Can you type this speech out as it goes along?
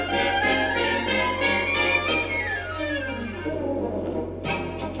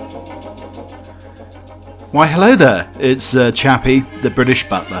Why, hello there. It's Chappie, the British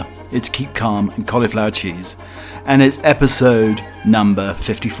butler. It's Keep Calm and Cauliflower Cheese. And it's episode number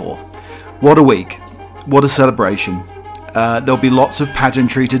 54. What a week. What a celebration. There'll be lots of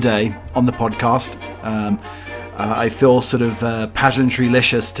pageantry today on the podcast. I feel sort of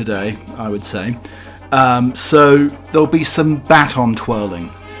pageantry-licious today, I would say. So there'll be some baton twirling.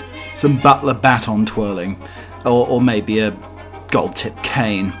 Some butler baton twirling. Or maybe a gold-tipped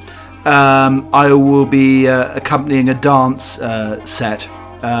cane. I will be accompanying a dance set.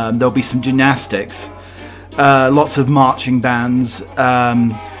 There'll be some gymnastics, lots of marching bands.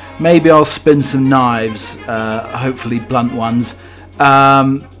 Maybe I'll spin some knives, hopefully blunt ones.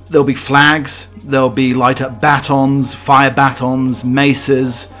 There'll be flags. There'll be light up batons, fire batons,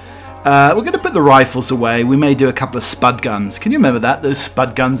 maces. We're going to put the rifles away. We may do a couple of spud guns. Can you remember that? Those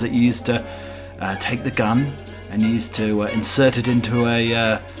spud guns that you used to take the gun and you used to insert it into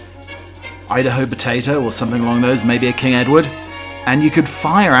a Idaho potato or something along those, maybe a King Edward, and you could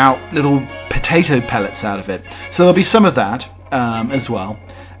fire out little potato pellets out of it. So there'll be some of that as well.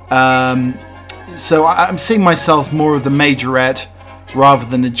 So I'm seeing myself more of the majorette rather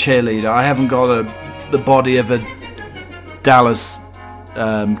than a cheerleader. I haven't got the body of a Dallas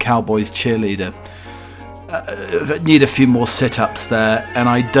Cowboys cheerleader. I need a few more sit-ups there, and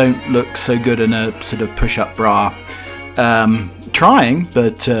I don't look so good in a sort of push-up bra. Trying,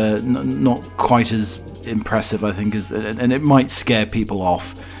 but not quite as impressive, I think, and it might scare people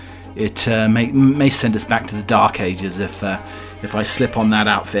off. It may send us back to the dark ages if I slip on that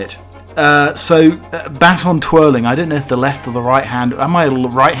outfit. So baton twirling. I don't know if the left or the right hand. Am I a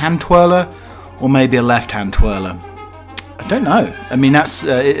right hand twirler or maybe a left hand twirler? I don't know. I mean, that's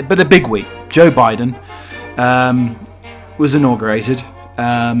but a big week. Joe Biden was inaugurated.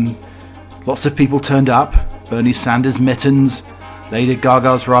 Lots of people turned up. Bernie Sanders mittens. Lady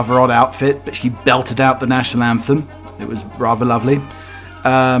Gaga's rather odd outfit, but she belted out the national anthem. It was rather lovely.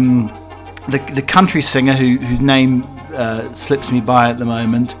 The country singer whose name slips me by at the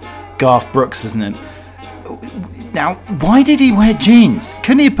moment, Garth Brooks, isn't it? Now, why did he wear jeans?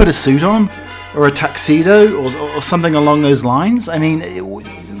 Couldn't he put a suit on? Or a tuxedo? Or something along those lines? I mean,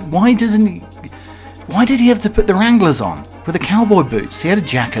 why did he have to put the Wranglers on? With the cowboy boots? He had a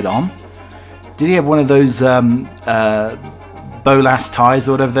jacket on. Did he have one of those bolas ties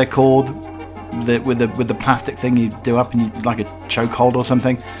or whatever they're called, with the plastic thing you do up and you like a chokehold or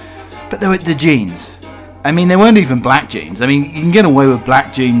something? But they were the jeans. I mean, they weren't even black jeans. I mean, you can get away with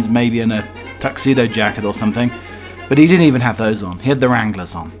black jeans maybe in a tuxedo jacket or something, but he didn't even have those on. He had the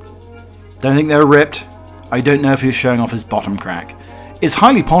Wranglers on. Don't think they were ripped. I don't know if he was showing off his bottom crack. It's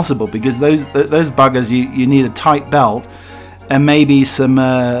highly possible because those buggers, you need a tight belt and maybe some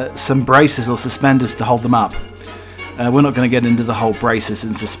braces or suspenders to hold them up. We're not going to get into the whole braces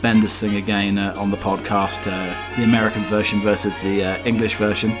and suspenders thing again on the podcast, the American version versus the English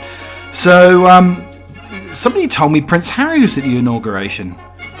version. So, somebody told me Prince Harry was at the inauguration.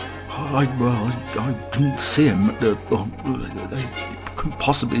 I didn't see him. They couldn't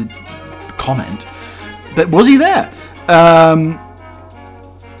possibly comment. But was he there?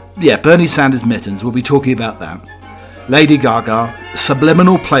 Yeah, Bernie Sanders mittens. We'll be talking about that. Lady Gaga,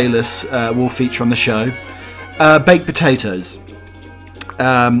 subliminal playlists will feature on the show. Baked potatoes.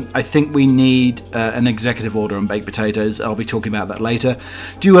 I think we need an executive order on baked potatoes. I'll be talking about that later.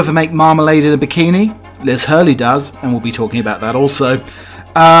 Do you ever make marmalade in a bikini? Liz Hurley does, and we'll be talking about that also.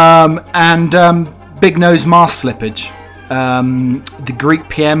 And big nose mask slippage. The Greek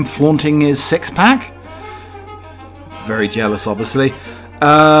PM flaunting his six-pack. Very jealous, obviously.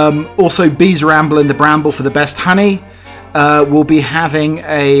 Also, bees ramble in the bramble for the best honey. We'll be having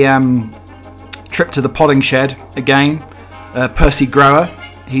a trip to the potting shed again. Percy Grower.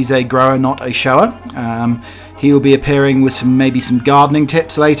 He's a grower, not a shower. He will be appearing with maybe some gardening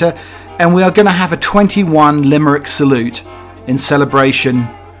tips later. And we are going to have a 21 Limerick salute in celebration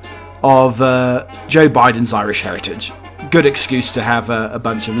of Joe Biden's Irish heritage. Good excuse to have a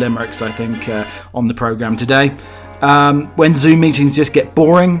bunch of limericks, I think, on the programme today. When Zoom meetings just get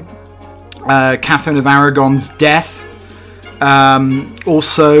boring. Catherine of Aragon's death.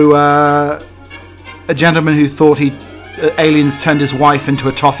 Also, a gentleman who thought aliens turned his wife into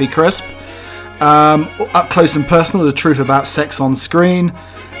a toffee crisp. Up close and personal, the truth about sex on screen.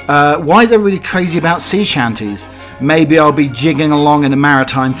 Why is everybody crazy about sea shanties? Maybe I'll be jigging along in a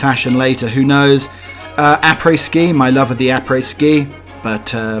maritime fashion later, who knows. Après ski, my love of the après ski, but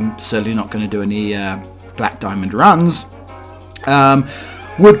certainly not going to do any black diamond runs.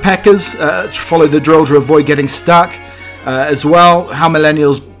 Woodpeckers, follow the drill to avoid getting stuck. As well, how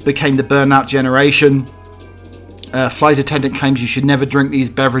millennials became the burnout generation. Flight attendant claims you should never drink these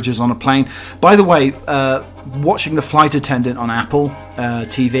beverages on a plane. By the way, watching The Flight Attendant on Apple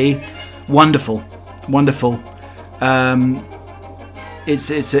TV, wonderful.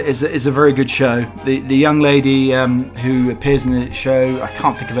 It's a very good show. The young lady who appears in the show, I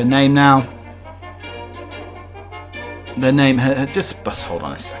can't think of her name now. The name, just hold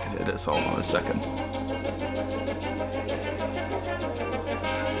on a second. Just hold on a second.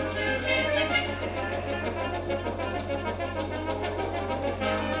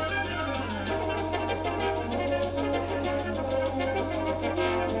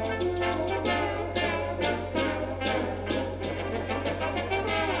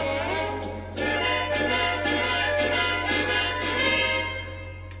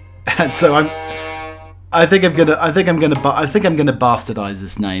 And so I think I'm gonna bastardize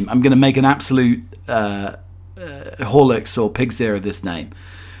this name. I'm gonna make an absolute Horlicks or pig's ear of this name.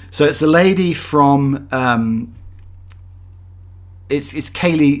 So it's a lady from it's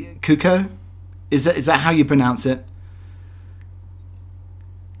Kaylee Kuko. Is that how you pronounce it?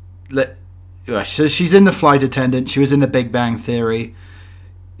 So she's in The Flight Attendant. She was in The Big Bang Theory.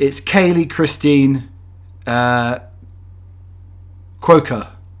 It's Kaylee Christine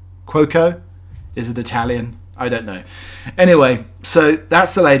Cuoco? Is it Italian? I don't know. Anyway, so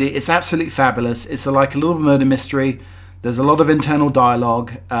that's the lady. It's absolutely fabulous. It's like a little murder mystery. There's a lot of internal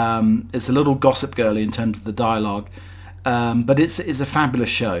dialogue. It's a little Gossip Girly in terms of the dialogue. But it's a fabulous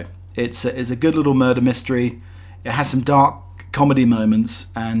show. It's a good little murder mystery. It has some dark comedy moments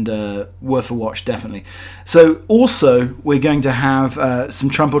and worth a watch, definitely. So also, we're going to have some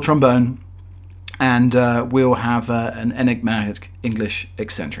trombone. And we'll have an enigmatic English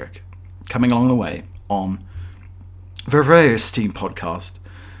eccentric coming along the way on the very esteemed podcast.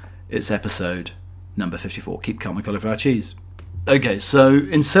 It's episode number 54. Keep calm and cauliflower cheese. Okay, so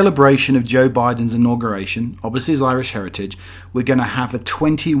in celebration of Joe Biden's inauguration, obviously his Irish heritage, we're going to have a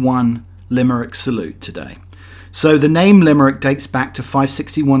 21 Limerick salute today. So the name Limerick dates back to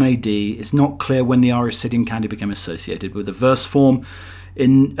 561 AD. It's not clear when the Irish city and county became associated with the verse form.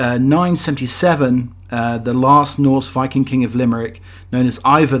 In 977, the last Norse Viking king of Limerick, known as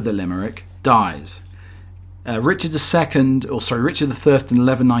Ivar the Limerick, dies. Richard III in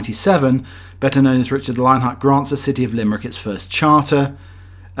 1197, better known as Richard the Lionheart, grants the city of Limerick its first charter.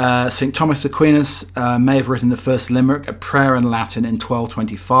 St. Thomas Aquinas may have written the first Limerick, a prayer in Latin, in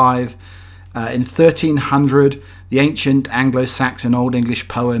 1225. In 1300, the ancient Anglo-Saxon Old English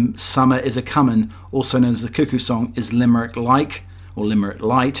poem Summer is a Comin', also known as the Cuckoo Song, is Limerick-like, or Limerick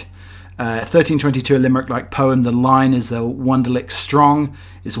Light. 1322, a Limerick-like poem, The Line is a Wonderlick Strong,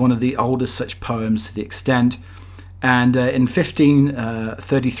 is one of the oldest such poems to the extent. And in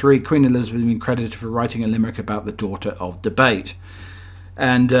 1533, Queen Elizabeth has been credited for writing a Limerick about the daughter of Debate.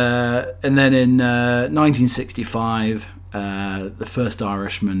 And then in 1965, the first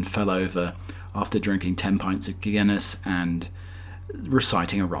Irishman fell over after drinking 10 pints of Guinness and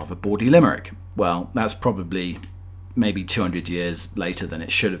reciting a rather bawdy Limerick. Well, that's probably maybe 200 years later than it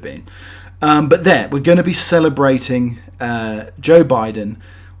should have been. But we're going to be celebrating Joe Biden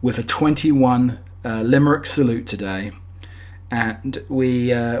with a 21 Limerick salute today. And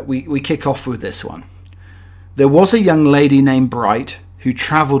we kick off with this one. There was a young lady named Bright who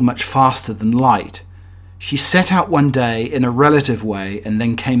travelled much faster than light. She set out one day in a relative way and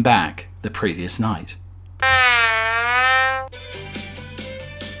then came back the previous night.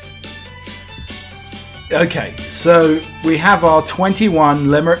 Okay, so we have our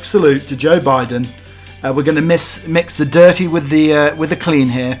 21 Limerick salute to Joe Biden. We're going to mix the dirty with the clean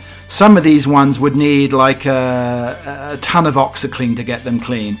here. Some of these ones would need like a ton of OxiClean to get them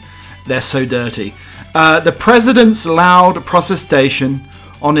clean. They're so dirty. The president's loud protestation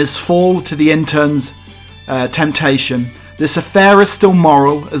on his fall to the intern's temptation. This affair is still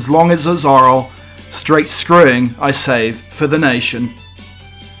moral as long as it's oral. Straight screwing, I save, for the nation.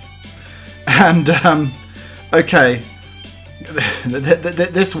 And, okay.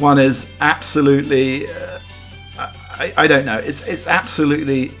 This one is absolutely... I don't know. It's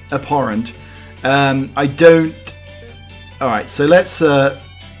absolutely abhorrent. I don't... Alright, so let's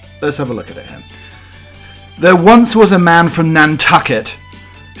have a look at it here. There once was a man from Nantucket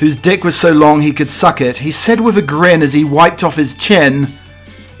whose dick was so long he could suck it. He said with a grin as he wiped off his chin,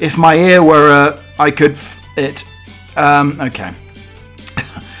 if my ear were I could it. Okay.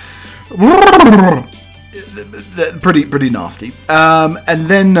 Pretty nasty. And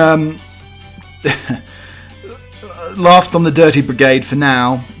then last on the Dirty Brigade for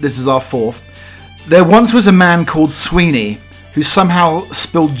now, this is our fourth. There once was a man called Sweeney who somehow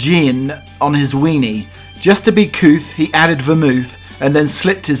spilled gin on his weenie. Just to be couth, he added vermouth and then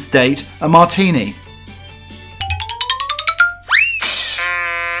slipped his date a martini.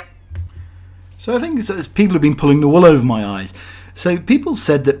 So I think people have been pulling the wool over my eyes. So people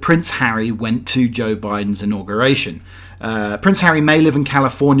said that Prince Harry went to Joe Biden's inauguration. Prince Harry may live in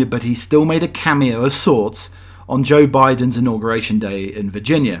California, but he still made a cameo of sorts on Joe Biden's inauguration day in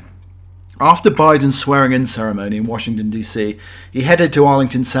Virginia. After Biden's swearing-in ceremony in Washington, D.C., he headed to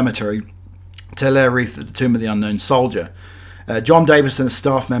Arlington Cemetery to lay a wreath at the tomb of the unknown soldier. John Davison, a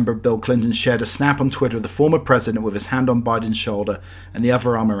staff member of Bill Clinton, shared a snap on Twitter of the former president with his hand on Biden's shoulder and the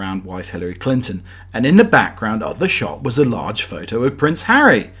other arm around wife Hillary Clinton. And in the background of the shot was a large photo of Prince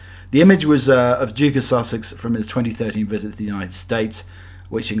Harry. The image was of Duke of Sussex from his 2013 visit to the United States,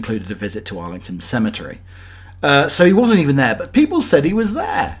 which included a visit to Arlington Cemetery. So he wasn't even there, but people said he was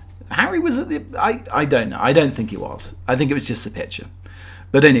there. Harry was at the... I don't know. I don't think he was. I think it was just a picture.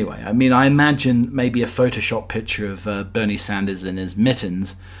 But anyway, I mean, I imagine maybe a Photoshop picture of Bernie Sanders in his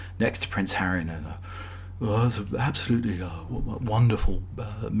mittens next to Prince Harry. And that's absolutely wonderful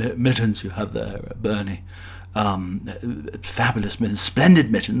mittens you have there, Bernie. Fabulous mittens,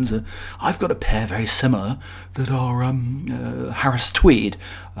 splendid mittens. I've got a pair very similar that are Harris tweed,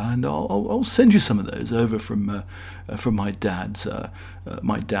 and I'll send you some of those over from my dad's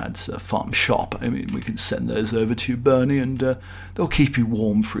farm shop. I mean, we can send those over to you, Bernie, and they'll keep you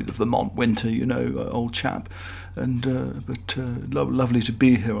warm through the Vermont winter, you know, old chap. And but lovely to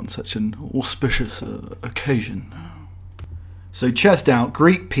be here on such an auspicious occasion. So chest out,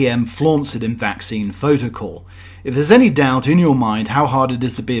 Greek PM flaunts it in vaccine photo call. If there's any doubt in your mind how hard it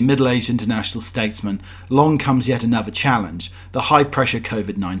is to be a middle-aged international statesman, along comes yet another challenge, the high-pressure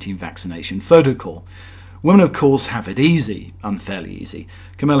COVID-19 vaccination photo call. Women, of course, have it easy, unfairly easy.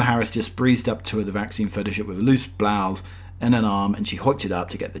 Kamala Harris just breezed up to the vaccine photo shoot with a loose blouse and an arm, and she hooked it up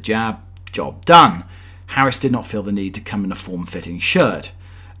to get the jab. Job done. Harris did not feel the need to come in a form-fitting shirt.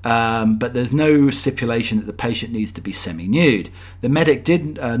 But there's no stipulation that the patient needs to be semi-nude. The medic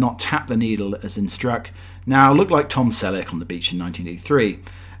did not tap the needle as instructed. Now, looked like Tom Selleck on the beach in 1983.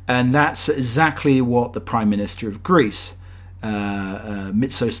 And that's exactly what the Prime Minister of Greece,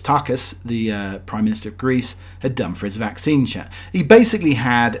 Mitsotakis, the Prime Minister of Greece, had done for his vaccine shot. He basically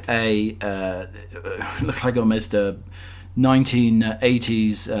had looked like almost a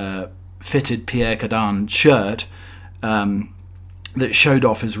 1980s fitted Pierre Cardin shirt, that showed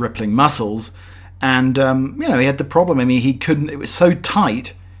off his rippling muscles, and he had the problem. I mean, he couldn't. It was so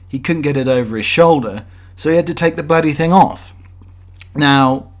tight, he couldn't get it over his shoulder, so he had to take the bloody thing off.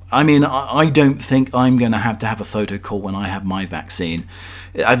 Now, I mean, I don't think I'm going to have a photo call when I have my vaccine.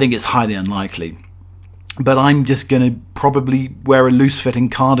 I think it's highly unlikely, but I'm just going to probably wear a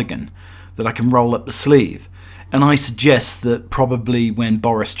loose-fitting cardigan that I can roll up the sleeve. And I suggest that probably when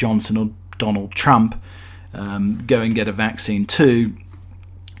Boris Johnson or Donald Trump go and get a vaccine too,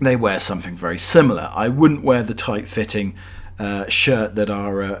 they wear something very similar. I wouldn't wear the tight-fitting shirt that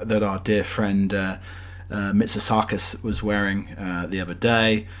our dear friend Mitsotakis was wearing the other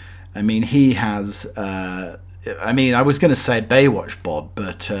day. I mean, he has. I was going to say Baywatch bod,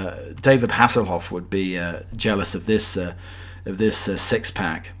 but David Hasselhoff would be jealous of this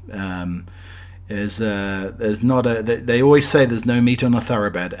six-pack. There's not they always say there's no meat on a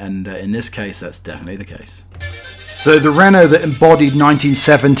thoroughbred, and in this case that's definitely the case. So the Renault that embodied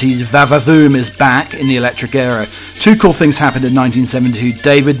 1970s Vavavoom is back in the electric era. Two cool things happened in 1972.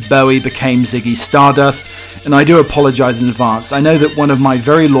 David Bowie became Ziggy Stardust, and I do apologise in advance. I know that one of my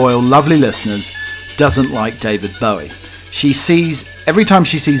very loyal, lovely listeners doesn't like David Bowie. Every time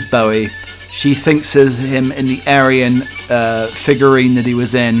she sees Bowie, she thinks of him in the Aryan figurine that he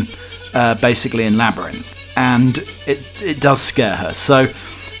was in, basically in Labyrinth, and it does scare her. So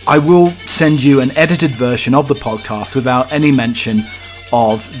I will send you an edited version of the podcast without any mention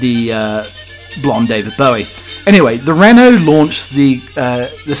of the blonde David Bowie. Anyway, the Renault launched the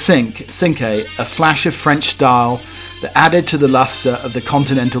Cinque, a flash of French style that added to the luster of the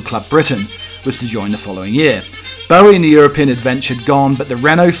Continental Club Britain, was to join the following year. Bowie and the European adventure had gone, but the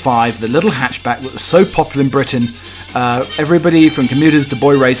Renault 5, the little hatchback that was so popular in Britain, everybody from commuters to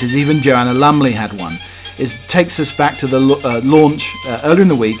boy racers, even Joanna Lumley had one. It takes us back to the launch earlier in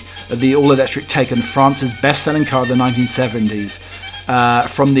the week of the all-electric take on France's best-selling car of the 1970s.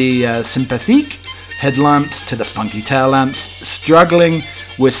 From the sympathique headlamps to the funky tail lamps, struggling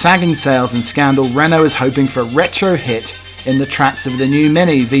with sagging sails and scandal, Renault is hoping for a retro hit in the tracks of the new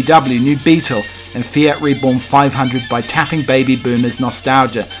Mini, VW, new Beetle, and Fiat Reborn 500 by tapping baby boomers'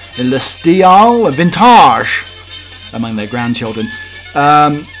 nostalgia in Le Style Vintage among their grandchildren.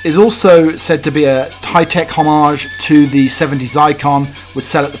 Is also said to be a high-tech homage to the 70s icon, would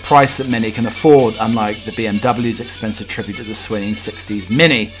sell at the price that many can afford, unlike the BMW's expensive tribute to the swinging 60s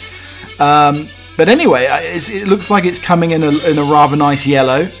Mini. But anyway, it looks like it's coming in a rather nice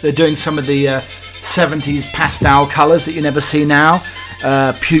yellow. They're doing some of the 70s pastel colours that you never see now.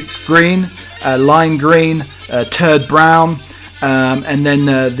 Puke green, lime green, turd brown, and then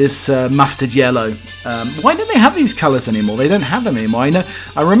this mustard yellow. Why don't they have these colours anymore? They don't have them anymore.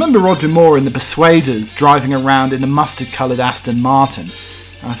 I remember Roger Moore in The Persuaders driving around in a mustard-coloured Aston Martin.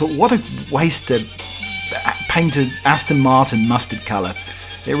 And I thought, what a waste to paint an Aston Martin mustard colour.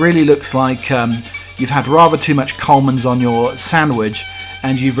 It really looks like you've had rather too much Coleman's on your sandwich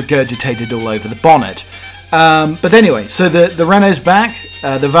and you've regurgitated all over the bonnet. But anyway, so the Renault's back,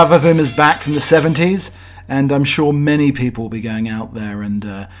 the Va-Va-Voom is back from the 70s, and I'm sure many people will be going out there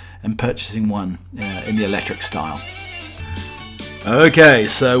and purchasing one in the electric style. Okay,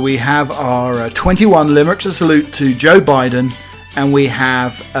 so we have our 21 limerick to salute to Joe Biden, and we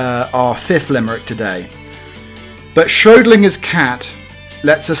have our 5th limerick today. But Schrödinger's cat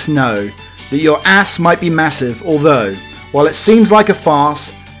lets us know that your ass might be massive, although, while it seems like a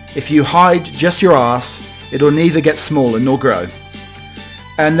farce, if you hide just your ass, it'll neither get smaller nor grow.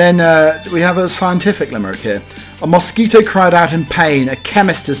 And then we have a scientific limerick here. A mosquito cried out in pain, a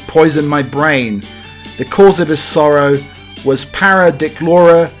chemist has poisoned my brain. The cause of his sorrow was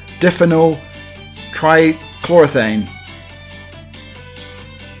para-dichloro-diphenyl trichloroethane.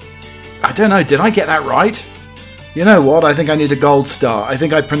 I don't know, did I get that right? You know what, I think I need a gold star. I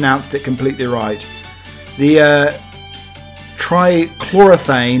think I pronounced it completely right. The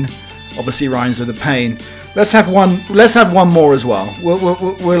trichloroethane obviously rhymes with the pain. Let's have one more as well.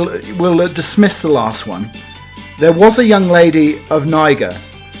 We'll dismiss the last one. There was a young lady of Niger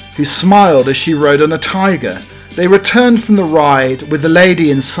who smiled as she rode on a tiger. They returned from the ride with the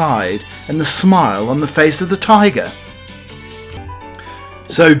lady inside and the smile on the face of the tiger.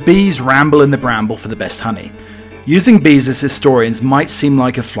 So bees ramble in the bramble for the best honey. Using bees as historians might seem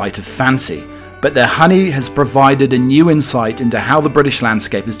like a flight of fancy, but their honey has provided a new insight into how the British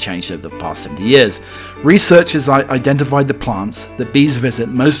landscape has changed over the past 70 years. Researchers identified the plants that bees visit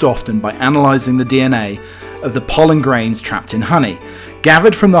most often by analysing the DNA of the pollen grains trapped in honey.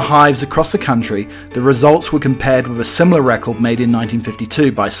 Gathered from the hives across the country, the results were compared with a similar record made in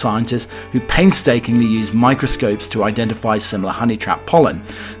 1952 by scientists who painstakingly used microscopes to identify similar honey-trapped pollen.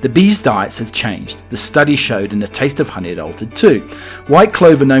 The bees' diets has changed. The study showed and the taste of honey had altered too. White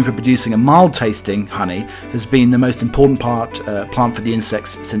clover, known for producing a mild-tasting honey, has been the most important plant for the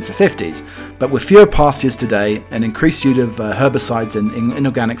insects since the 50s. But with fewer pastures today and increased use of herbicides and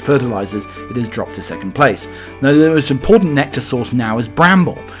inorganic fertilizers, it has dropped to second place. Now, the most important nectar source now is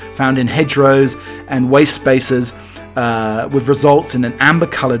bramble, found in hedgerows and waste spaces, with results in an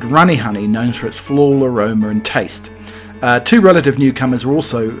amber-coloured runny honey known for its floral aroma and taste. Two relative newcomers are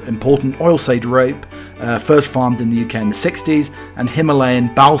also important: oilsage rape, first farmed in the UK in the 60s, and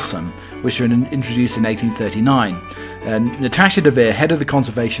Himalayan balsam, which were introduced in 1839. Natasha De Vere, head of the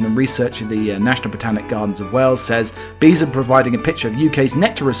conservation and research at the National Botanic Gardens of Wales, says bees are providing a picture of UK's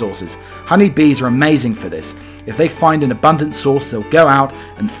nectar resources. Honey bees are amazing for this. If they find an abundant source, they'll go out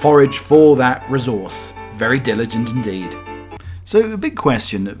and forage for that resource. Very diligent indeed. So a big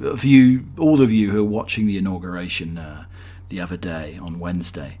question of you, all of you who are watching the inauguration the other day on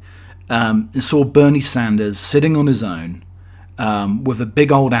Wednesday, saw Bernie Sanders sitting on his own with a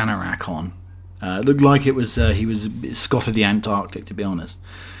big old anorak on. It looked like he was Scott of the Antarctic, to be honest.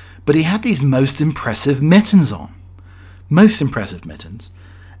 But he had these most impressive mittens on. Most impressive mittens.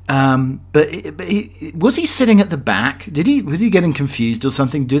 Was he sitting at the back? Was he getting confused or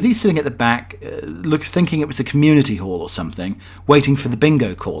something? Was he sitting at the back, thinking it was a community hall or something, waiting for the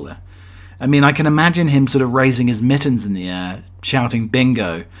bingo caller? I mean, I can imagine him sort of raising his mittens in the air, shouting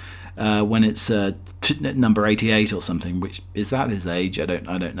bingo when it's number 88 or something. Which is that his age? I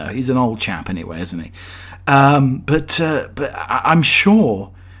don't know. He's an old chap anyway, isn't he? But I'm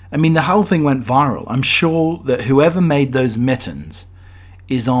sure. I mean, the whole thing went viral. I'm sure that whoever made those mittens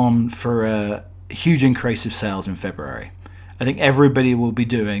is on for a huge increase of sales in February. I think everybody will be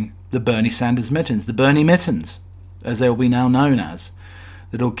doing the Bernie Sanders mittens, the Bernie mittens, as they'll be now known as.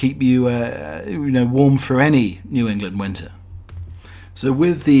 That'll keep you, warm through any New England winter. So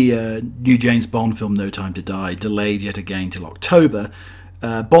with the new James Bond film No Time to Die delayed yet again till October,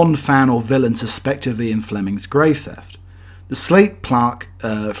 Bond fan or villain suspected of Ian Fleming's grave theft. The slate plaque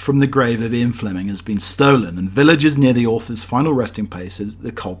from the grave of Ian Fleming has been stolen, and villagers near the author's final resting place says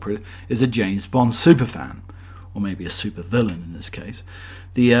the culprit is a James Bond superfan, or maybe a supervillain in this case.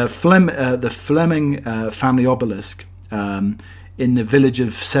 The Fleming family obelisk in the village of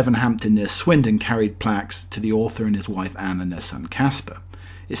Sevenhampton near Swindon carried plaques to the author and his wife Anne and their son Caspar.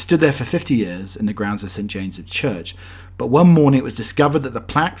 It stood there for 50 years in the grounds of St. James's Church, but one morning it was discovered that the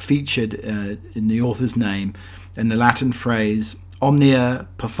plaque featured in the author's name in the Latin phrase omnia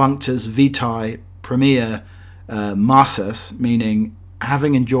perfunctus vitae premia marsus, meaning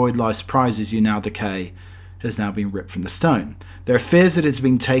having enjoyed life's prizes you now decay, has now been ripped from the stone. There are fears that it's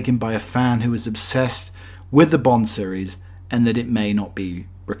been taken by a fan who is obsessed with the Bond series and that it may not be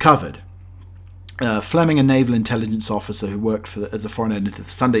recovered. Fleming, a naval intelligence officer who worked as a foreign editor of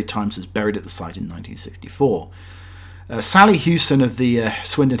the Sunday Times, was buried at the site in 1964. Sally Hewson of the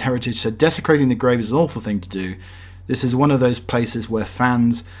Swindon Heritage said, "Desecrating the grave is an awful thing to do. This is one of those places where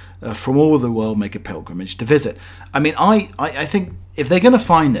fans from all over the world make a pilgrimage to visit." I mean, I think if they're going to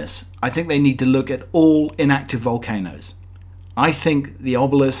find this, I think they need to look at all inactive volcanoes. I think the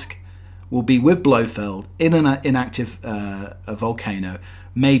obelisk will be with Blofeld in an inactive volcano,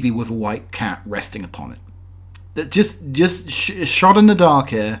 maybe with a white cat resting upon it. Just shot in the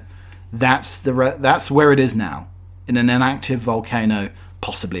dark here. That's where it is now, in an inactive volcano,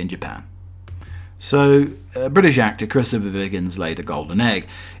 possibly in Japan. So, British actor Christopher Biggins laid a golden egg.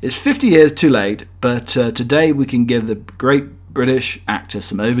 It's 50 years too late, but today we can give the great British actor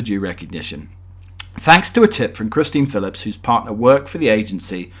some overdue recognition. Thanks to a tip from Christine Phillips, whose partner worked for the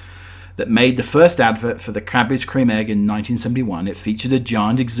agency that made the first advert for the Cadbury's Cream Egg in 1971. It featured a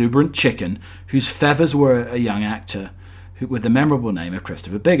giant exuberant chicken whose feathers were a young actor with the memorable name of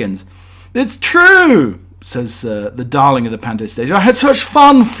Christopher Biggins. "It's true," says the darling of the panto stage. "I had such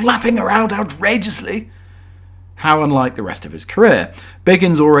fun flapping around outrageously." How unlike the rest of his career.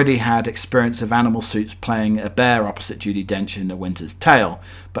 Biggins already had experience of animal suits playing a bear opposite Judi Dench in A Winter's Tale,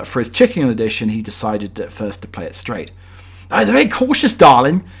 but for his chicken audition he decided at first to play it straight. "I was very cautious,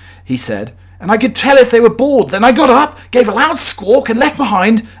 darling," he said, "and I could tell if they were bored. Then I got up, gave a loud squawk, and left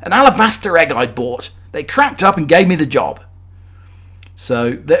behind an alabaster egg I'd bought. They cracked up and gave me the job."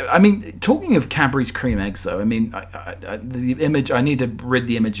 So, I mean, talking of Cadbury's Cream Eggs, though, I mean, the image, I need to rid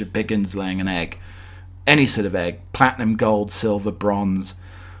the image of Biggins laying an egg. Any sort of egg, platinum, gold, silver, bronze,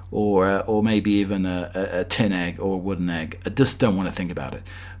 or maybe even a tin egg or a wooden egg. I just don't want to think about it.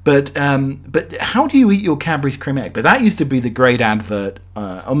 But how do you eat your Cadbury's Cream Egg? But that used to be the great advert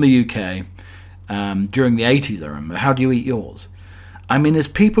on the UK during the 80s, I remember. How do you eat yours? I mean, there's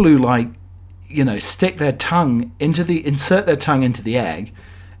people who insert their tongue into the egg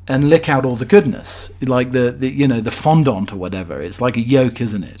and lick out all the goodness, like the fondant or whatever. It's like a yolk,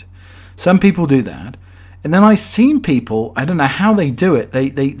 isn't it? Some people do that. And then I've seen people, I don't know how they do it,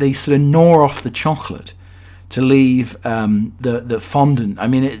 they sort of gnaw off the chocolate to leave the fondant. I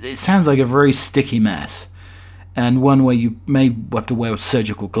mean, it sounds like a very sticky mess, and one where you may have to wear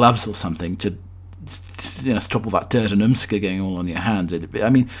surgical gloves or something to stop all that dirt and umska getting all on your hands. I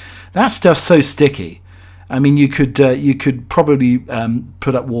mean, that stuff's so sticky. I mean, you could probably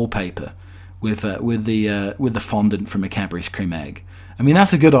put up wallpaper with the fondant from a Cadbury's Cream Egg. I mean,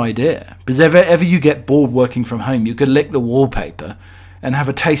 that's a good idea, because if ever you get bored working from home, you could lick the wallpaper and have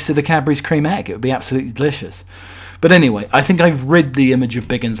a taste of the Cadbury's Cream Egg. It would be absolutely delicious. But anyway, I think I've rid the image of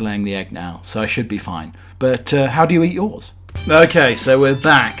Biggins laying the egg now, so I should be fine. But how do you eat yours? Okay, so we're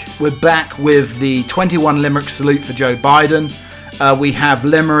back. We're back with the 21 Limerick salute for Joe Biden. We have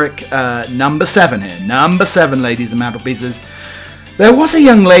Limerick number 7 here. Number 7, ladies and mantelpieces. There was a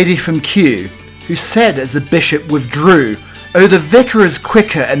young lady from Kew who said as the bishop withdrew, "Oh, the vicar is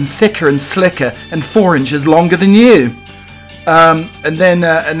quicker and thicker and slicker and 4 inches longer than you." And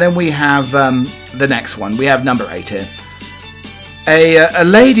then we have the next one. We have number 8 here. A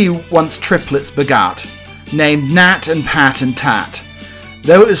lady once triplets begat, named Nat and Pat and Tat.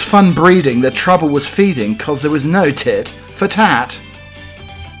 Though it was fun breeding, the trouble was feeding, 'cause there was no tit for tat.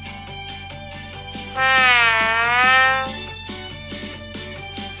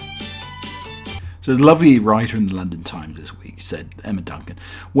 So there's a lovely writer in the London Times this week, said Emma Duncan,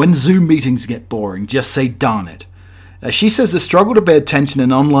 "When Zoom meetings get boring, just say darn it." She says the struggle to bear attention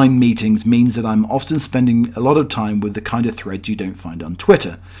in online meetings means that I'm often spending a lot of time with the kind of threads you don't find on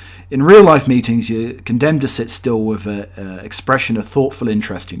Twitter. In real-life meetings, you're condemned to sit still with an expression of thoughtful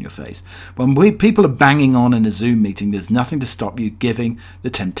interest in your face. When people are banging on in a Zoom meeting, there's nothing to stop you giving the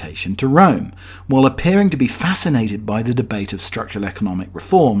temptation to roam. While appearing to be fascinated by the debate of structural economic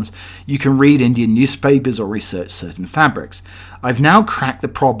reforms, you can read Indian newspapers or research certain fabrics. I've now cracked the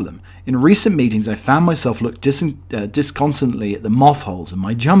problem. In recent meetings, I found myself look disconsolately at the moth holes in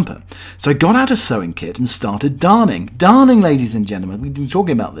my jumper. So I got out a sewing kit and started darning. Darning, ladies and gentlemen, we've been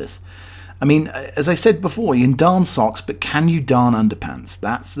talking about this. I mean, as I said before, you can darn socks, but can you darn underpants?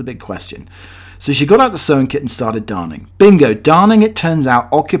 That's the big question. So she got out the sewing kit and started darning. Bingo, darning, it turns out,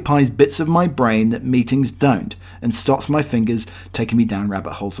 occupies bits of my brain that meetings don't, and stops my fingers taking me down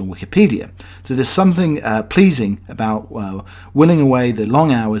rabbit holes on Wikipedia. So there's something pleasing about willing away the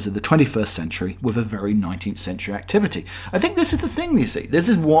long hours of the 21st century with a very 19th century activity. I think this is the thing, you see. This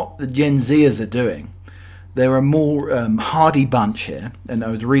is what the Gen Zers are doing. They're a more hardy bunch here, and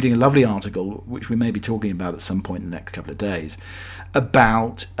I was reading a lovely article, which we may be talking about at some point in the next couple of days,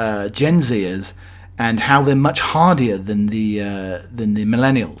 about Gen Zers and how they're much hardier than the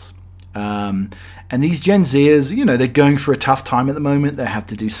millennials. And these Gen Zers, they're going for a tough time at the moment. They have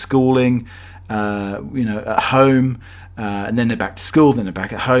to do schooling, at home, and then they're back to school, then they're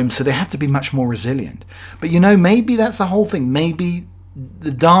back at home. So they have to be much more resilient. But maybe that's the whole thing. Maybe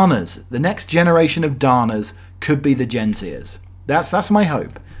the darners, the next generation of darners, could be the Gen Zers. That's my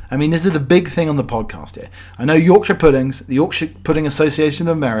hope. I mean, this is the big thing on the podcast here. I know Yorkshire Puddings, the Yorkshire Pudding Association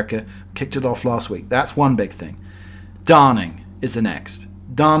of America, kicked it off last week. That's one big thing. Darning is the next.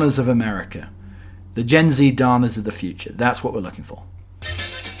 Darners of America. The Gen Z darners of the future. That's what we're looking for.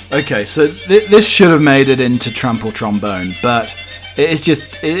 Okay, so this should have made it into Trump or Trombone, but it's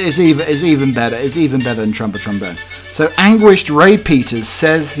even better. It's even better than Trump or Trombone. So anguished Ray Peters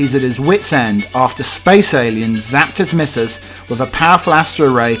says he's at his wit's end after space aliens zapped his missus with a powerful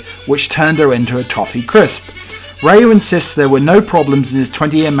astro ray which turned her into a toffee crisp. Ray, who insists there were no problems in his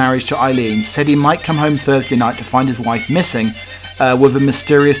 20-year marriage to Eileen, said he might come home Thursday night to find his wife missing with a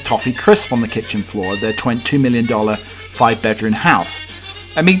mysterious toffee crisp on the kitchen floor of their $2 million 5-bedroom house.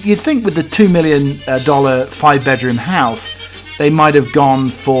 I mean, you'd think with the $2 million 5-bedroom house, they might have gone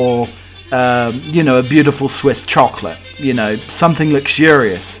for a beautiful Swiss chocolate, something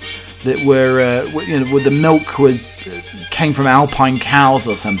luxurious that where the milk came from Alpine cows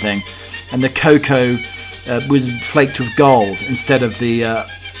or something, and the cocoa was flaked with gold instead of the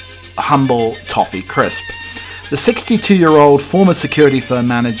humble toffee crisp. The 62-year-old former security firm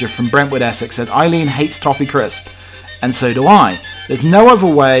manager from Brentwood, Essex, said Eileen hates toffee crisp, and so do I. There's no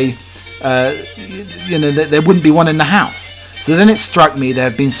other way, there wouldn't be one in the house. So then it struck me there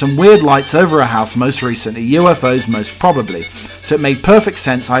have been some weird lights over her house most recently, UFOs most probably. So it made perfect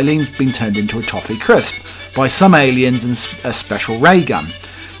sense Eileen's been turned into a toffee crisp by some aliens and a special ray gun.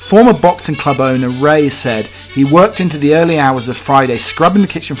 Former boxing club owner Ray said he worked into the early hours of Friday scrubbing the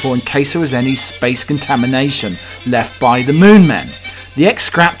kitchen floor in case there was any space contamination left by the moon men. The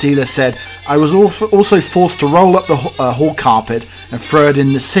ex-scrap dealer said, I was also forced to roll up the hall carpet and throw it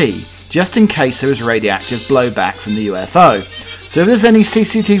in the sea, just in case there was radioactive blowback from the UFO. So if there's any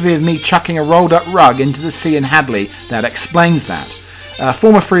CCTV of me chucking a rolled up rug into the sea in Hadley, that explains that.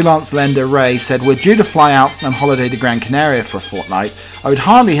 Former freelance lender Ray said, we're due to fly out on holiday to Gran Canaria for a fortnight. I would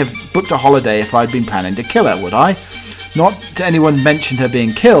hardly have booked a holiday if I'd been planning to kill her, would I? Not to anyone mentioned her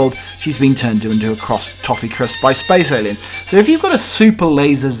being killed, she's been turned into a toffee crisp by space aliens. So if you've got a super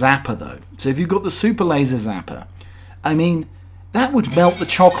laser zapper though, I mean, that would melt the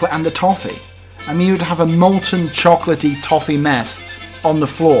chocolate and the toffee. I mean, you'd have a molten chocolatey toffee mess on the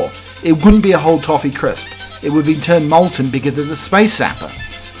floor. It wouldn't be a whole toffee crisp. It would be turned molten because of the space zapper.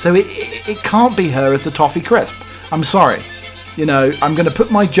 So it can't be her as the toffee crisp. I'm sorry. I'm going to put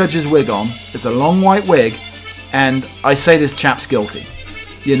my judge's wig on. It's a long white wig. And I say this chap's guilty.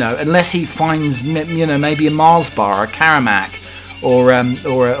 Unless he finds, maybe a Mars bar, or a Caramac, or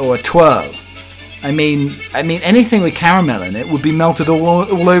a twirl. I mean, anything with caramel in it would be melted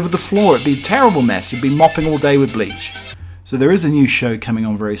all over the floor. It'd be a terrible mess. You'd be mopping all day with bleach. So there is a new show coming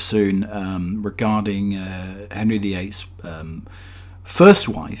on very soon regarding Henry VIII's first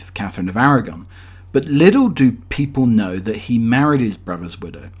wife, Catherine of Aragon. But little do people know that he married his brother's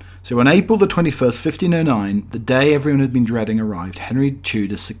widow. So on April the 21st, 1509, the day everyone had been dreading arrived, Henry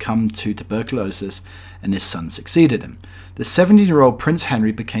Tudor succumbed to tuberculosis and his son succeeded him. The 17-year-old Prince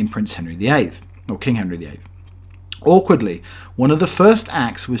Henry became Prince Henry VIII, or King Henry VIII. Awkwardly, one of the first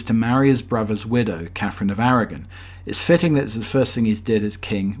acts was to marry his brother's widow, Catherine of Aragon. It's fitting that the first thing he did as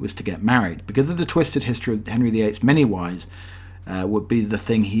king was to get married. Because of the twisted history of Henry VIII's many wives, would be the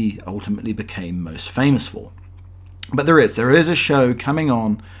thing he ultimately became most famous for. But there is a show coming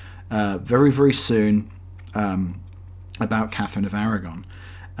on very, very soon about Catherine of Aragon.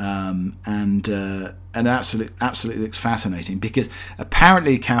 And absolutely looks fascinating because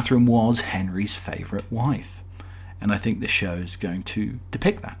apparently Catherine was Henry's favourite wife. And I think the show is going to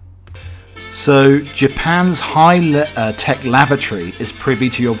depict that. So Japan's high-tech lavatory is privy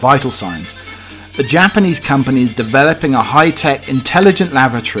to your vital signs. The Japanese company is developing a high-tech intelligent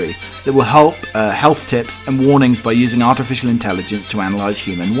lavatory that will help health tips and warnings by using artificial intelligence to analyse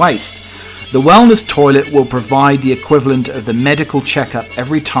human waste. The wellness toilet will provide the equivalent of the medical checkup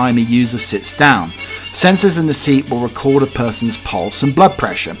every time a user sits down. Sensors in the seat will record a person's pulse and blood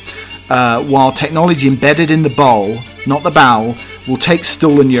pressure, while technology embedded in the bowl, not the bowel, will take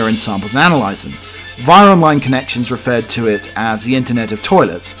stool and urine samples and analyze them. Via online connections referred to it as the Internet of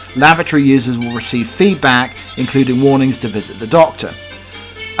Toilets, lavatory users will receive feedback, including warnings to visit the doctor.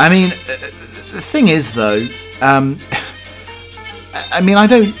 I mean, the thing is, though,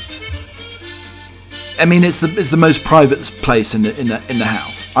 it's the most private place in the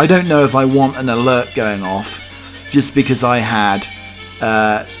house. I don't know if I want an alert going off just because I had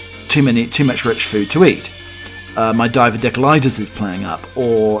too much rich food to eat. My diverticulitis is playing up,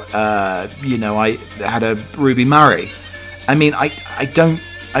 or I had a Ruby Murray. I mean, I don't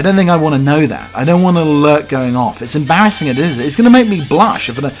think I want to know that. I don't want an alert going off. It's embarrassing. It is. It's going to make me blush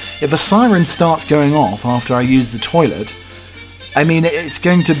if a siren starts going off after I use the toilet. I mean, it's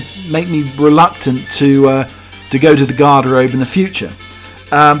going to make me reluctant to go to the garderobe in the future.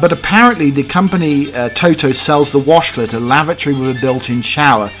 But apparently, the company Toto sells the washlet, a lavatory with a built-in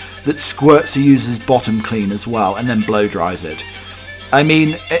shower that squirts the user's bottom clean as well, and then blow dries it. I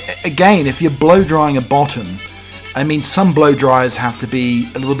mean, again, if you're blow drying a bottom, I mean, some blow dryers have to be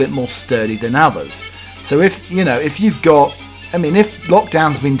a little bit more sturdy than others. So if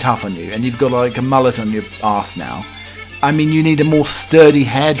lockdown's been tough on you and you've got like a mullet on your arse now, I mean, you need a more sturdy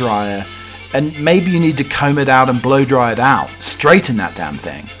hairdryer, and maybe you need to comb it out and blow dry it out, straighten that damn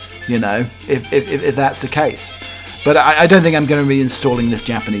thing, if that's the case. But I don't think I'm going to be installing this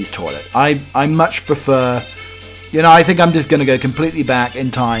Japanese toilet. I much prefer, I think I'm just going to go completely back in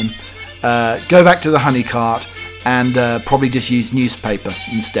time, go back to the honey cart, and probably just use newspaper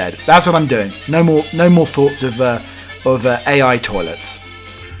instead. That's what I'm doing. No more thoughts of AI toilets.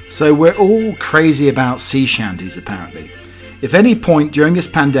 So we're all crazy about sea shanties, apparently. If at any point during this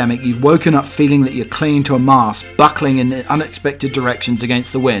pandemic you've woken up feeling that you're clinging to a mast, buckling in unexpected directions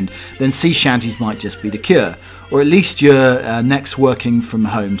against the wind, then sea shanties might just be the cure, or at least your next working from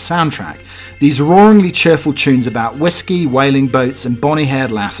home soundtrack. These roaringly cheerful tunes about whiskey, whaling boats and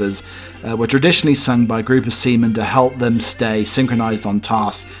bonny-haired lasses were traditionally sung by a group of seamen to help them stay synchronised on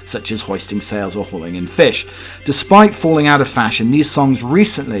tasks such as hoisting sails or hauling in fish. Despite falling out of fashion, these songs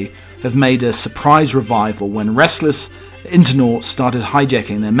recently have made a surprise revival when restless internauts started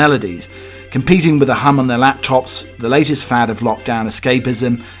hijacking their melodies, competing with a hum on their laptops, the latest fad of lockdown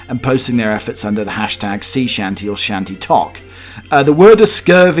escapism, and posting their efforts under the hashtag sea shanty or shanty talk. The word of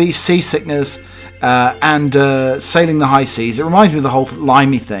scurvy, seasickness, and sailing the high seas. It reminds me of the whole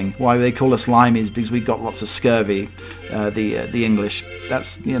limey thing. Why they call us limeys, because we got lots of scurvy. The English.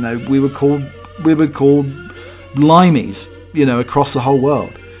 That's we were called limeys. Across the whole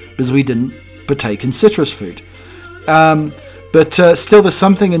world because we didn't partake in citrus food. But still, there's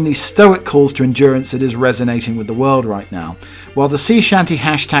something in these stoic calls to endurance that is resonating with the world right now. While the sea shanty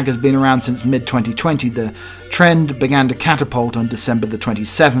hashtag has been around since mid-2020, the trend began to catapult on December the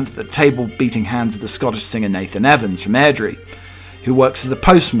 27th at table-beating hands of the Scottish singer Nathan Evans from Airdrie, who works as a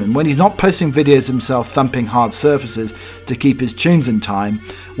postman. When he's not posting videos of himself thumping hard surfaces to keep his tunes in time,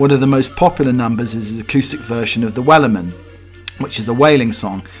 one of the most popular numbers is his acoustic version of The Wellerman, which is a whaling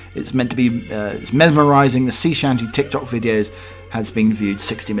song. It's meant to be it's mesmerising. The sea shanty TikTok videos has been viewed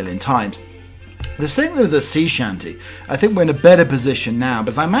 60 million times. The thing with the sea shanty, I think we're in a better position now,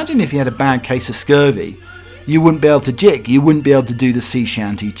 because I imagine if you had a bad case of scurvy, you wouldn't be able to jig. You wouldn't be able to do the sea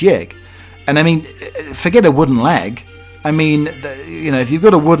shanty jig. And I mean, forget a wooden leg. I mean, if you've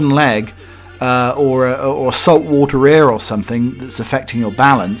got a wooden leg or saltwater air or something that's affecting your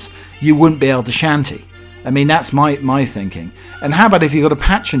balance, you wouldn't be able to shanty. I mean, that's my thinking. And how about if you've got a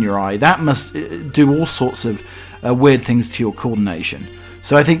patch on your eye? That must do all sorts of weird things to your coordination.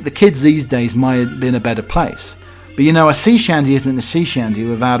 So I think the kids these days might be in a better place. But a sea shanty isn't a sea shanty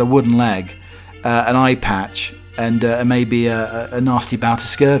without a wooden leg, an eye patch, and maybe a nasty bout of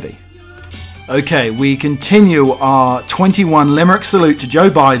scurvy. Okay, we continue our 21 Limerick salute to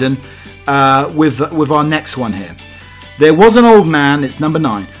Joe Biden with our next one here. There was an old man, it's number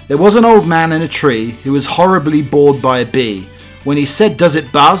 9. There was an old man in a tree who was horribly bored by a bee. When he said, "Does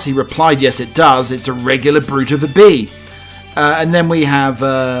it buzz?" he replied, "Yes, it does. It's a regular brute of a bee." And then we have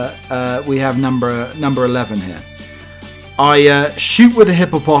number 11 here. I shoot with a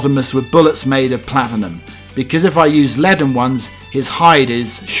hippopotamus with bullets made of platinum, because if I use leaden ones, his hide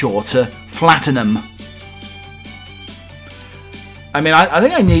is sure to flatten him. I mean, I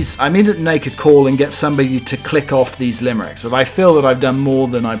think I need to make a call and get somebody to click off these limericks, but I feel that I've done more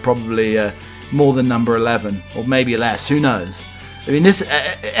than more than number 11, or maybe less. Who knows? I mean,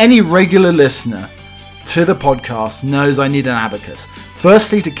 any regular listener to the podcast knows I need an abacus.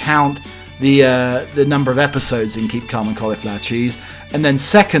 Firstly, to count the number of episodes in Keep Calm and Cauliflower Cheese, and then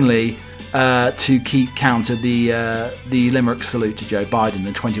secondly, to keep count of the Limerick salute to Joe Biden,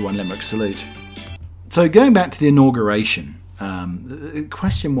 the 21 Limerick salute. So going back to the inauguration, the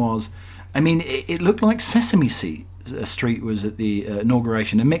question was, I mean, it looked like Sesame Street was at the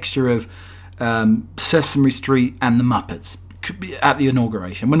inauguration, a mixture of Sesame Street and the Muppets at the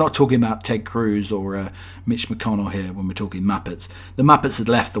inauguration. We're not talking about Ted Cruz or Mitch McConnell here when we're talking Muppets. The Muppets had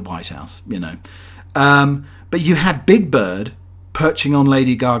left the White House, you know. But you had Big Bird perching on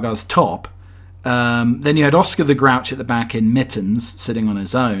Lady Gaga's top. Then you had Oscar the Grouch at the back in mittens, sitting on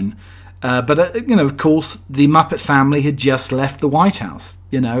his own. But of course, the Muppet family had just left the White House.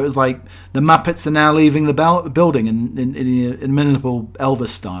 You know, it was like the Muppets are now leaving the building in inimitable Elvis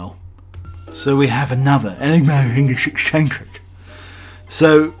style. So we have another enigmatic English eccentric.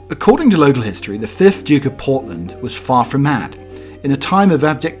 So, according to local history, the 5th Duke of Portland was far from mad. In a time of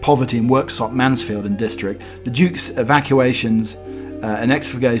abject poverty in Worksop, Mansfield and district, the Duke's evacuations and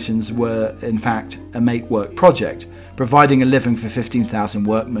excavations were, in fact, a make-work project, providing a living for 15,000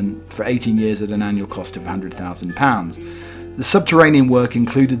 workmen for 18 years at an annual cost of £100,000. The subterranean work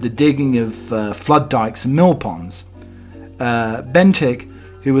included the digging of flood dikes and mill ponds. Bentinck,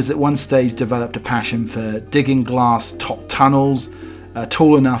 who was at one stage developed a passion for digging glass-topped tunnels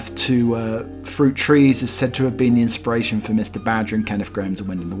tall enough to fruit trees, is said to have been the inspiration for Mr. Badger and Kenneth Graham's The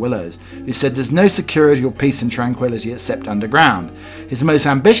Wind in the Willows, who said there's no security or peace and tranquility except underground. His most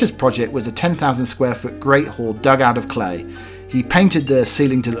ambitious project was a 10,000 square foot great hall dug out of clay. He painted the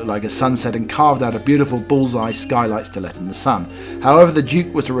ceiling to look like a sunset and carved out a beautiful bullseye skylights to let in the sun. However, the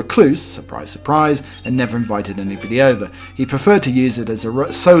Duke was a recluse, surprise, surprise, and never invited anybody over. He preferred to use it as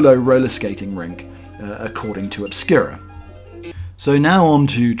a solo roller skating rink, according to Obscura. So now on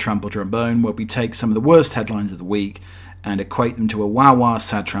to Trump or Trombone, where we take some of the worst headlines of the week and equate them to a wah-wah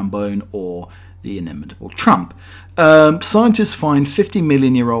sad trombone or the inimitable Trump. Scientists find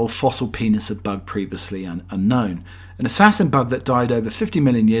 50-million-year-old fossil penis of bug previously unknown. An assassin bug that died over 50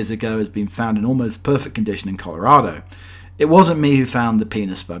 million years ago has been found in almost perfect condition in Colorado. It wasn't me who found the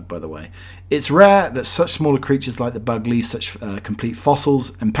penis bug, by the way. It's rare that such smaller creatures like the bug leave such complete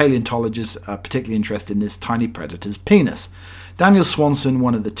fossils, and paleontologists are particularly interested in this tiny predator's penis. Daniel Swanson,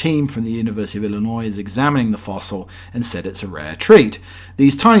 one of the team from the University of Illinois, is examining the fossil and said it's a rare treat.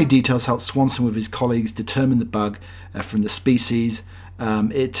 These tiny details helped Swanson with his colleagues determine the bug from the species.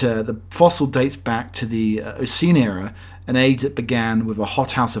 The fossil dates back to the Eocene era, an age that began with a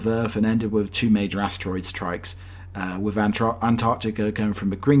hothouse of Earth and ended with 2 major asteroid strikes, with Antarctica going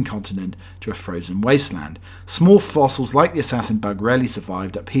from a green continent to a frozen wasteland. Small fossils like the assassin bug rarely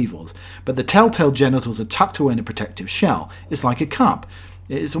survived upheavals, but the telltale genitals are tucked away in a protective shell. It's like a cup.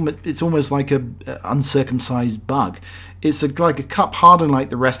 It's almost like an uncircumcised bug. It's like a cup hardened like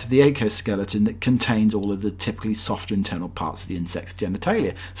the rest of the exoskeleton that contains all of the typically softer internal parts of the insect's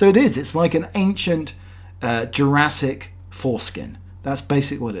genitalia. So it's like an ancient Jurassic foreskin. That's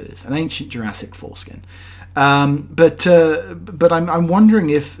basically what it is, an ancient Jurassic foreskin. But I'm wondering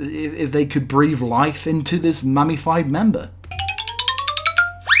if they could breathe life into this mummified member.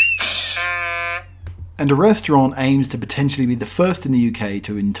 And a restaurant aims to potentially be the first in the UK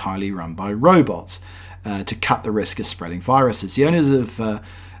to entirely run by robots to cut the risk of spreading viruses. The owners of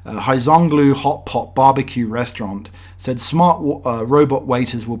Haizonglu Hot Pot Barbecue Restaurant said smart robot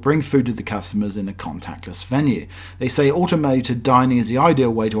waiters will bring food to the customers in a contactless venue. They say automated dining is the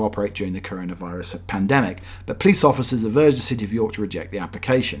ideal way to operate during the coronavirus pandemic, but police officers have urged the City of York to reject the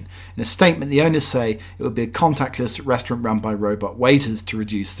application. In a statement, the owners say it would be a contactless restaurant run by robot waiters to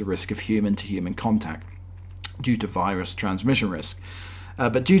reduce the risk of human-to-human contact due to virus transmission risk.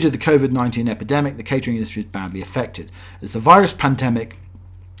 But due to the COVID-19 epidemic, the catering industry is badly affected. As the virus pandemic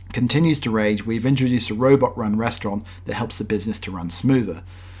continues to rage, we've introduced a robot-run restaurant that helps the business to run smoother.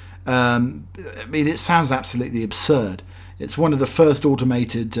 It sounds absolutely absurd. It's one of the first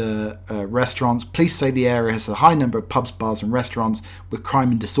automated restaurants. Police say the area has a high number of pubs, bars and restaurants with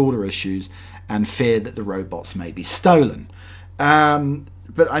crime and disorder issues and fear that the robots may be stolen.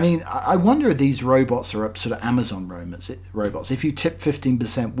 But I wonder if these robots are sort of Amazon robots. If you tip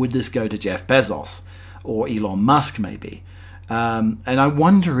 15%, would this go to Jeff Bezos or Elon Musk maybe? And I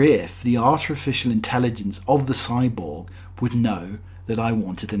wonder if the artificial intelligence of the cyborg would know that I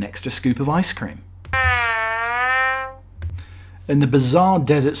wanted an extra scoop of ice cream. And the bizarre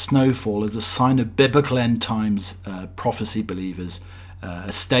desert snowfall is a sign of biblical end times prophecy believers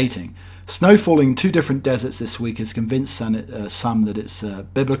are stating. Snowfall in 2 different deserts this week has convinced some that it's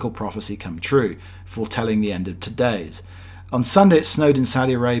biblical prophecy come true, foretelling the end of today's. On Sunday, it snowed in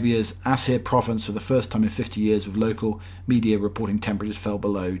Saudi Arabia's Asir province for the first time in 50 years, with local media reporting temperatures fell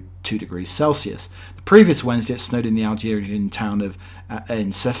below 2 degrees Celsius. The previous Wednesday, it snowed in the Algerian town of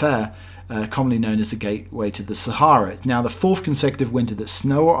in Sefer, commonly known as the gateway to the Sahara. It's now the 4th consecutive winter that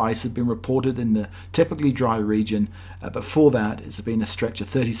snow or ice has been reported in the typically dry region. Before that, it's been a stretch of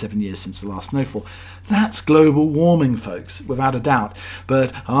 37 years since the last snowfall. That's global warming, folks, without a doubt.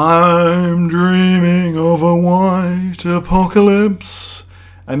 But I'm dreaming of a white apocalypse.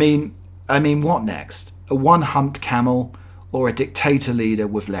 I mean, what next? A one-humped camel or a dictator leader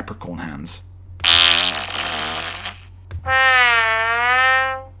with leprechaun hands?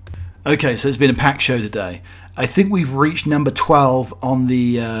 Okay, so it's been a packed show today. I think we've reached number 12 on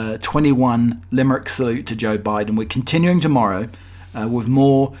the 21 Limerick salute to Joe Biden. We're continuing tomorrow with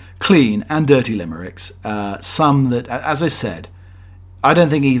more clean and dirty limericks. Some that, as I said, I don't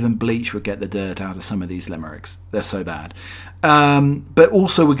think even bleach would get the dirt out of some of these limericks. They're so bad. But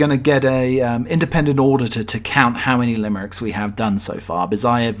also we're going to get a independent auditor to count how many limericks we have done so far, because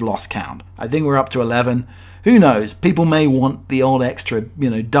I have lost count. I think we're up to 11. Who knows? People may want the old extra,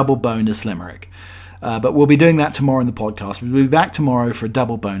 double bonus limerick. But we'll be doing that tomorrow in the podcast. We'll be back tomorrow for a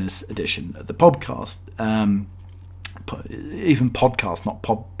double bonus edition of the podcast. Even podcast, not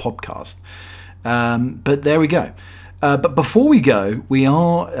podcast. But there we go. But before we go, we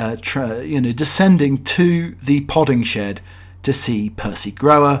are descending to the podding shed to see Percy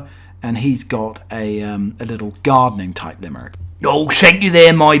Grower, and he's got a little gardening type limerick. Oh, thank you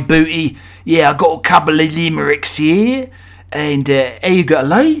there, my booty. Yeah, I got a couple of limericks here, and here you got a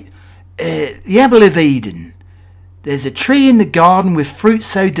light. The apple of Eden. There's a tree in the garden with fruit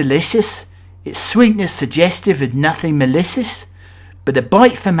so delicious, its sweetness suggestive of nothing malicious, but a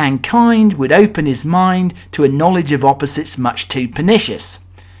bite for mankind would open his mind to a knowledge of opposites much too pernicious.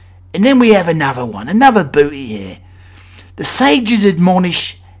 And then we have another booty here. The sages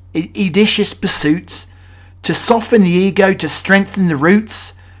admonish edicious pursuits to soften the ego, to strengthen the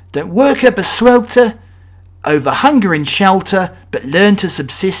roots. Don't work up a swelter over hunger and shelter, but learn to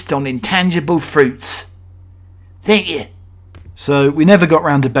subsist on intangible fruits. Thank you. So we never got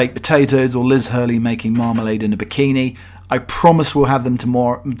round to baked potatoes or Liz Hurley making marmalade in a bikini. I promise we'll have them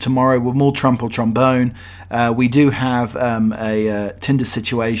tomorrow with more trump or trombone. We do have a Tinder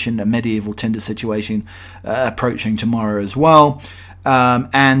situation, a medieval Tinder situation approaching tomorrow as well.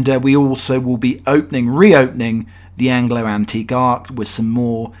 And we also will be reopening the Anglo Antique Arc with some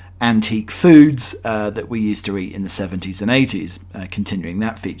more antique foods that we used to eat in the 70s and 80s, continuing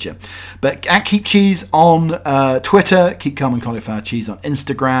that feature. But at Keep Cheese on Twitter, Keep Calm and Cauliflower Cheese on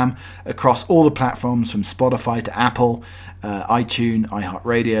Instagram, across all the platforms from Spotify to Apple, iTunes,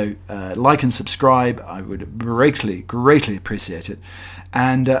 iHeartRadio. Like and subscribe. I would greatly appreciate it.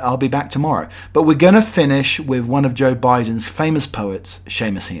 And I'll be back tomorrow. But we're going to finish with one of Joe Biden's famous poets,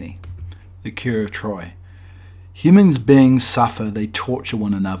 Seamus Heaney. The Cure of Troy. Human beings suffer, they torture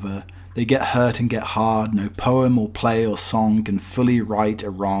one another, they get hurt and get hard, no poem or play or song can fully right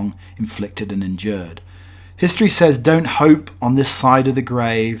a wrong inflicted and endured. History says don't hope on this side of the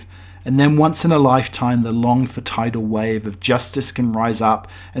grave, and then once in a lifetime the longed for tidal wave of justice can rise up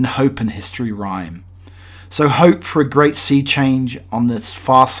and hope and history rhyme. So hope for a great sea change on this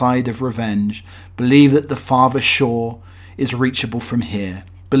far side of revenge, believe that the farther shore is reachable from here.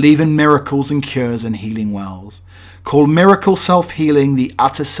 Believe in miracles and cures and healing wells. Call miracle self-healing the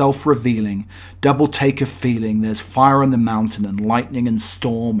utter self-revealing. Double take of feeling. There's fire on the mountain and lightning and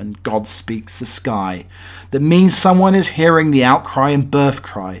storm and God speaks the sky. That means someone is hearing the outcry and birth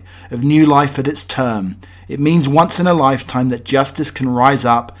cry of new life at its term. It means once in a lifetime that justice can rise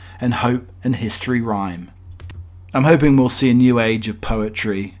up and hope and history rhyme. I'm hoping we'll see a new age of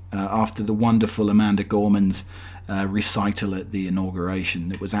poetry after the wonderful Amanda Gorman's recital at the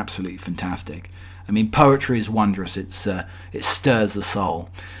inauguration. It was absolutely fantastic. I mean, poetry is wondrous. It stirs the soul.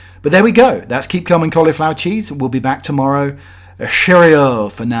 But there we go. That's Keep Calm and Cauliflower Cheese. We'll be back tomorrow. Cheerio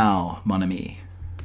for now, mon ami.